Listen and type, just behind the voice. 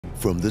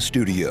From the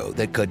studio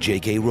that cut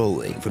J.K.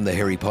 Rowling from the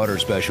Harry Potter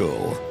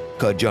special,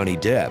 cut Johnny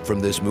Depp from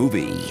this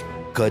movie,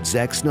 cut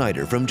Zack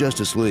Snyder from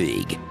Justice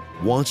League,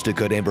 wants to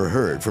cut Amber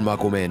Heard from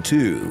Aquaman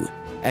 2,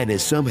 and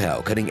is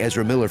somehow cutting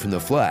Ezra Miller from The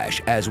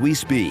Flash as we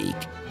speak,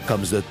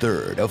 comes the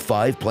third of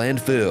 5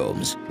 planned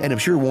films, and I'm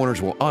sure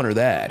Warner's will honor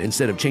that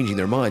instead of changing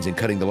their minds and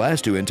cutting the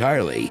last 2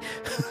 entirely.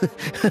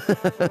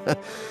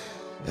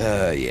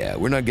 Yeah,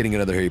 we're not getting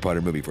another Harry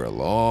Potter movie for a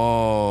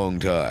long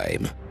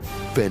time.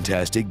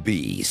 Fantastic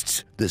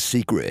Beasts: The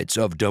Secrets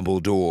of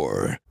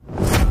Dumbledore.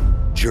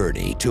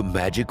 Journey to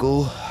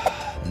magical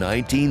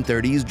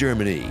 1930s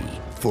Germany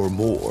for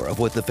more of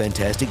what the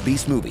Fantastic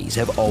Beasts movies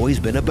have always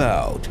been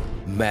about: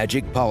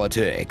 magic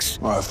politics.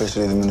 Well,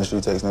 officially, the ministry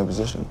takes no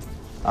position.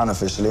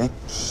 Unofficially,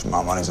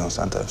 my money's on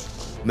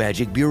Santos.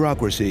 Magic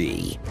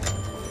bureaucracy.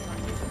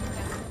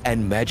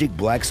 And magic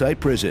black site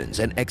prisons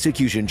and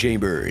execution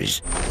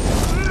chambers.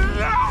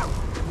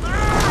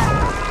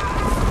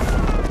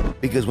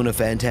 Because when a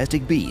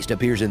fantastic beast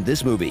appears in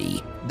this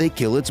movie, they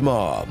kill its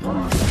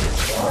mom,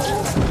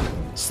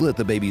 slit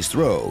the baby's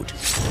throat,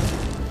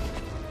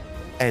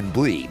 and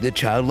bleed the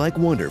childlike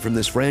wonder from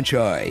this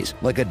franchise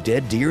like a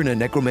dead deer in a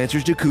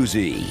necromancer's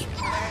jacuzzi.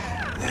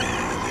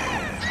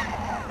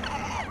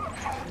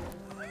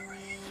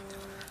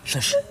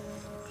 Shush.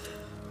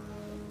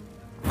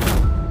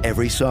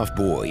 Every soft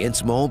boy and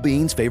small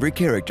bean's favorite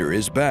character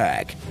is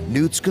back,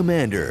 Newt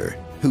Scamander,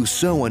 who's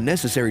so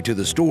unnecessary to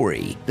the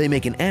story, they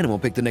make an animal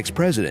pick the next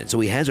president so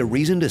he has a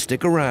reason to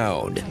stick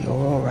around. You're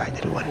all right,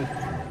 little one.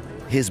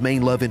 His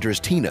main love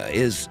interest, Tina,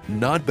 is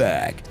not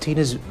back.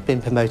 Tina's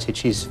been promoted.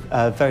 She's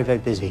very, very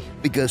busy.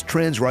 Because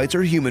trans rights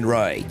are human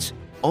rights.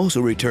 Also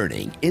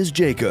returning is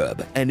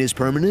Jacob and his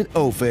permanent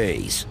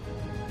O-face.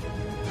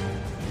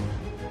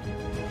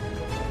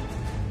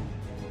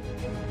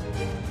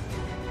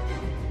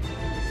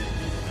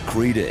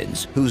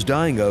 Credence, who's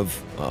dying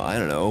of, I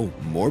don't know,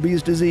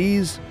 Morbius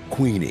disease?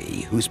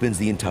 Queenie, who spends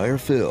the entire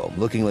film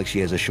looking like she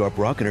has a sharp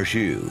rock in her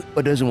shoe,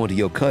 but doesn't want to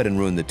yell cut and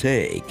ruin the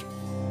take.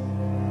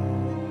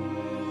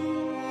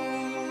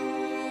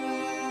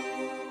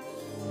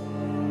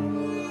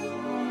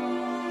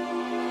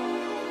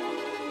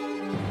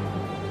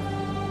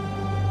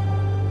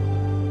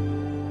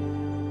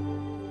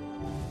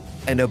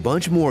 And a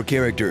bunch more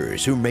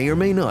characters who may or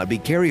may not be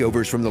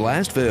carryovers from the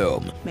last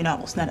film. I mean,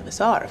 almost none of us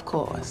are, of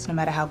course, no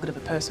matter how good of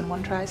a person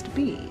one tries to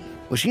be.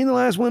 Was she in the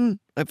last one?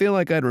 I feel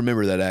like I'd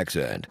remember that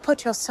accent.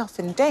 Put yourself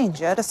in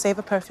danger to save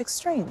a perfect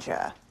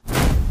stranger.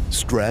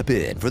 Strap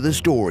in for the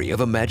story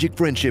of a magic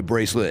friendship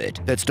bracelet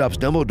that stops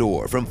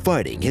Dumbledore from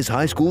fighting his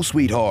high school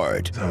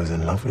sweetheart. I was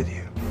in love with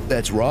you.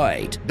 That's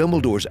right,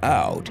 Dumbledore's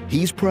out.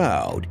 He's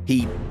proud.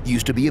 He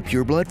used to be a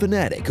pureblood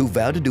fanatic who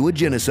vowed to do a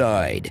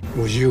genocide. It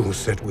was you who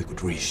said we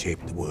could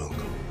reshape the world.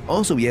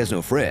 Also, he has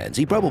no friends.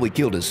 He probably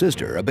killed his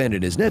sister,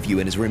 abandoned his nephew,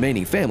 and his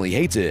remaining family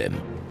hates him.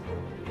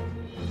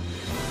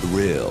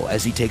 Thrill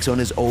as he takes on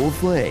his old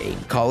flame,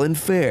 Colin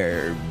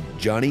Farrell,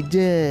 Johnny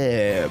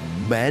Depp,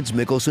 Mads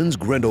Mikkelsen's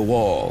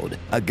Grindelwald,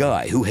 a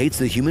guy who hates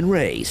the human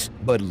race,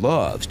 but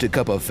loves to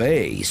cup a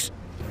face.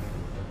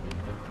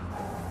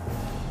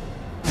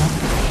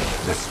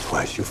 That's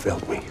twice you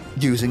failed me.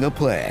 Using a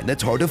plan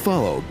that's hard to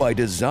follow by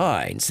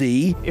design,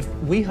 see? If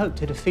we hope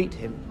to defeat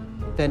him,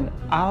 then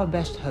our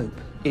best hope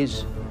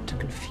is to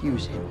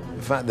confuse him.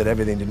 The fact that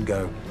everything didn't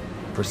go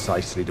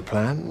precisely to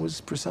plan was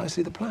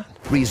precisely the plan.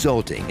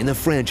 Resulting in the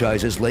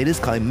franchise's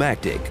latest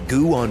climactic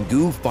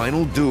goo-on-goo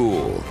final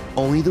duel.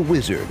 Only the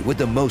wizard with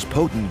the most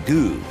potent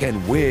goo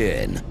can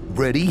win.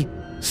 Ready,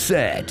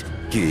 set,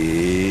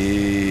 give.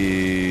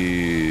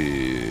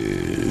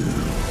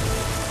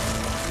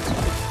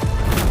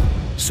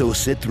 So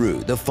sit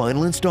through the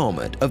final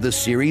installment of the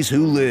series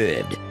Who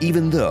Lived,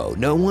 even though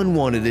no one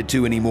wanted it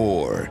to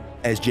anymore.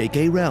 As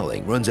J.K.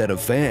 Rowling runs out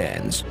of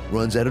fans,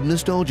 runs out of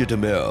nostalgia to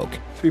milk.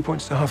 3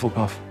 points to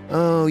Hufflepuff.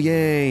 Oh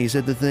yay,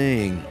 said the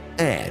thing.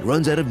 And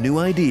runs out of new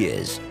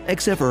ideas,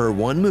 except for her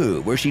one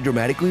move where she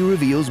dramatically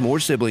reveals more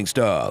sibling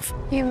stuff.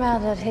 You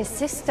murdered his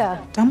sister.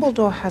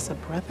 Dumbledore has a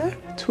brother?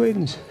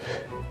 Twins.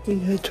 We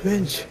had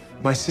twins.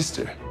 My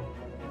sister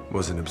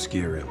was an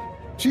Obscurium.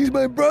 She's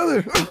my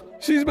brother.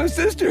 She's my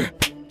sister.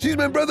 She's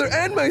my brother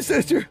and my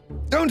sister.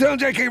 Don't tell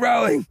J.K.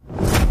 Rowling.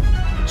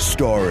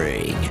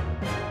 Starring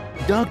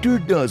Dr.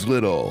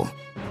 Doolittle,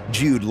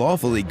 Jude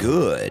Lawfully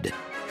Good,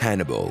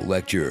 Hannibal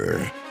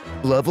Lecter,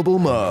 Lovable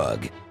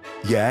Mug,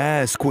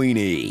 Yes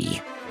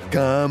Queenie,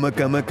 Come,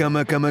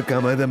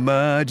 the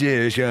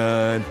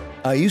magician.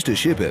 I used to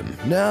ship him,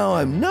 now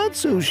I'm not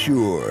so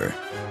sure.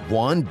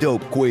 One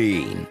Dope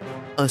Queen,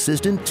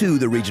 assistant to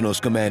the regional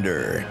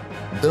commander,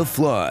 The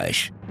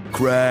Flush,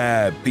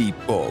 Crab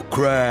People,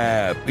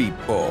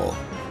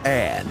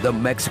 and the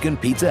Mexican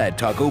pizza at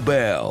Taco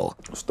Bell.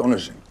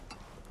 Astonishing.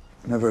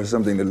 Never heard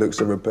something that looks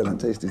so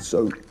repellent tasted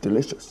so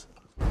delicious.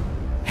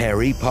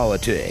 Harry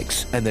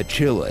Politics and the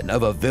Chillin'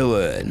 of a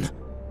Villain.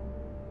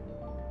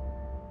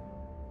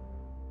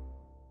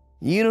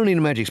 You don't need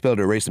a magic spell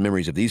to erase the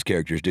memories of these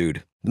characters,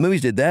 dude. The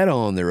movies did that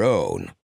all on their own.